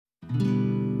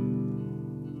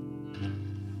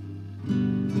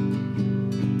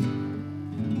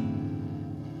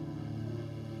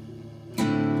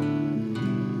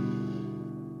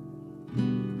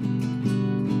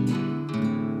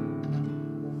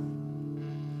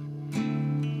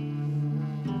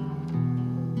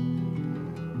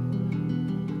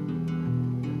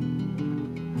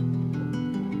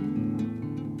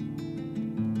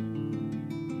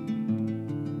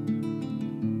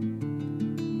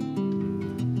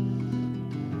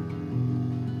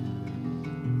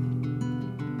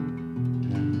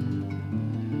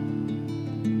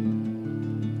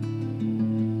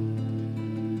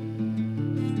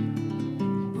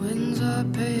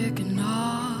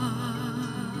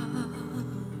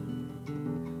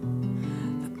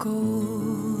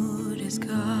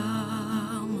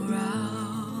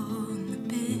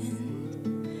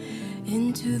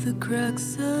the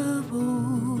cracks of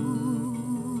old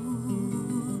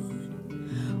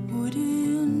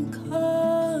wooden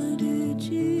cottages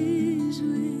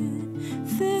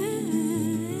within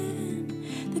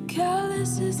the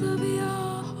calluses of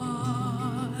your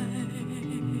heart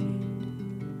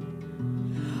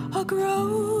are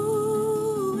growing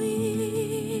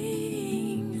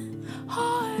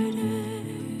harder,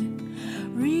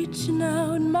 reaching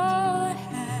out my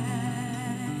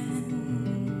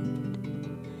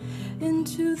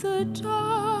into the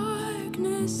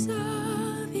darkness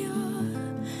of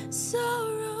your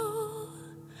sorrow.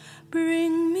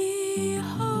 Bring me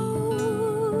home,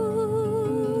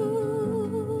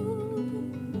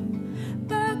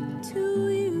 back to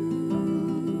you.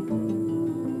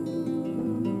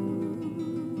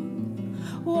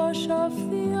 Wash off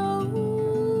the old,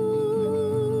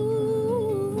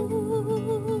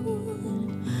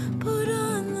 put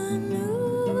on the new.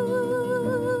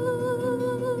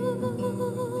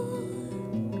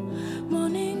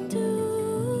 Morning dew,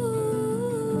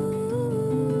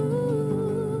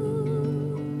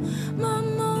 my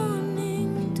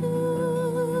morning dew,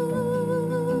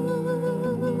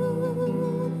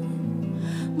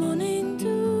 morning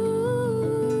dew,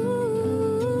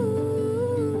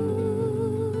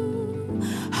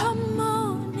 I'm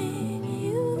morning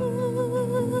you.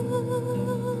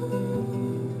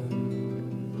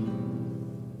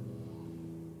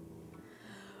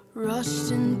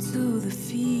 Rushed into the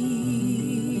field,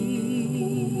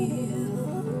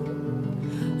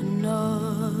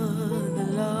 another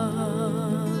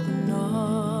love,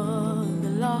 another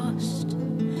lost,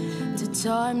 to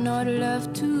time not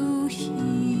left to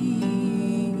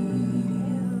heal,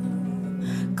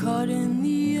 caught in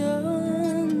the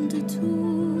undertow.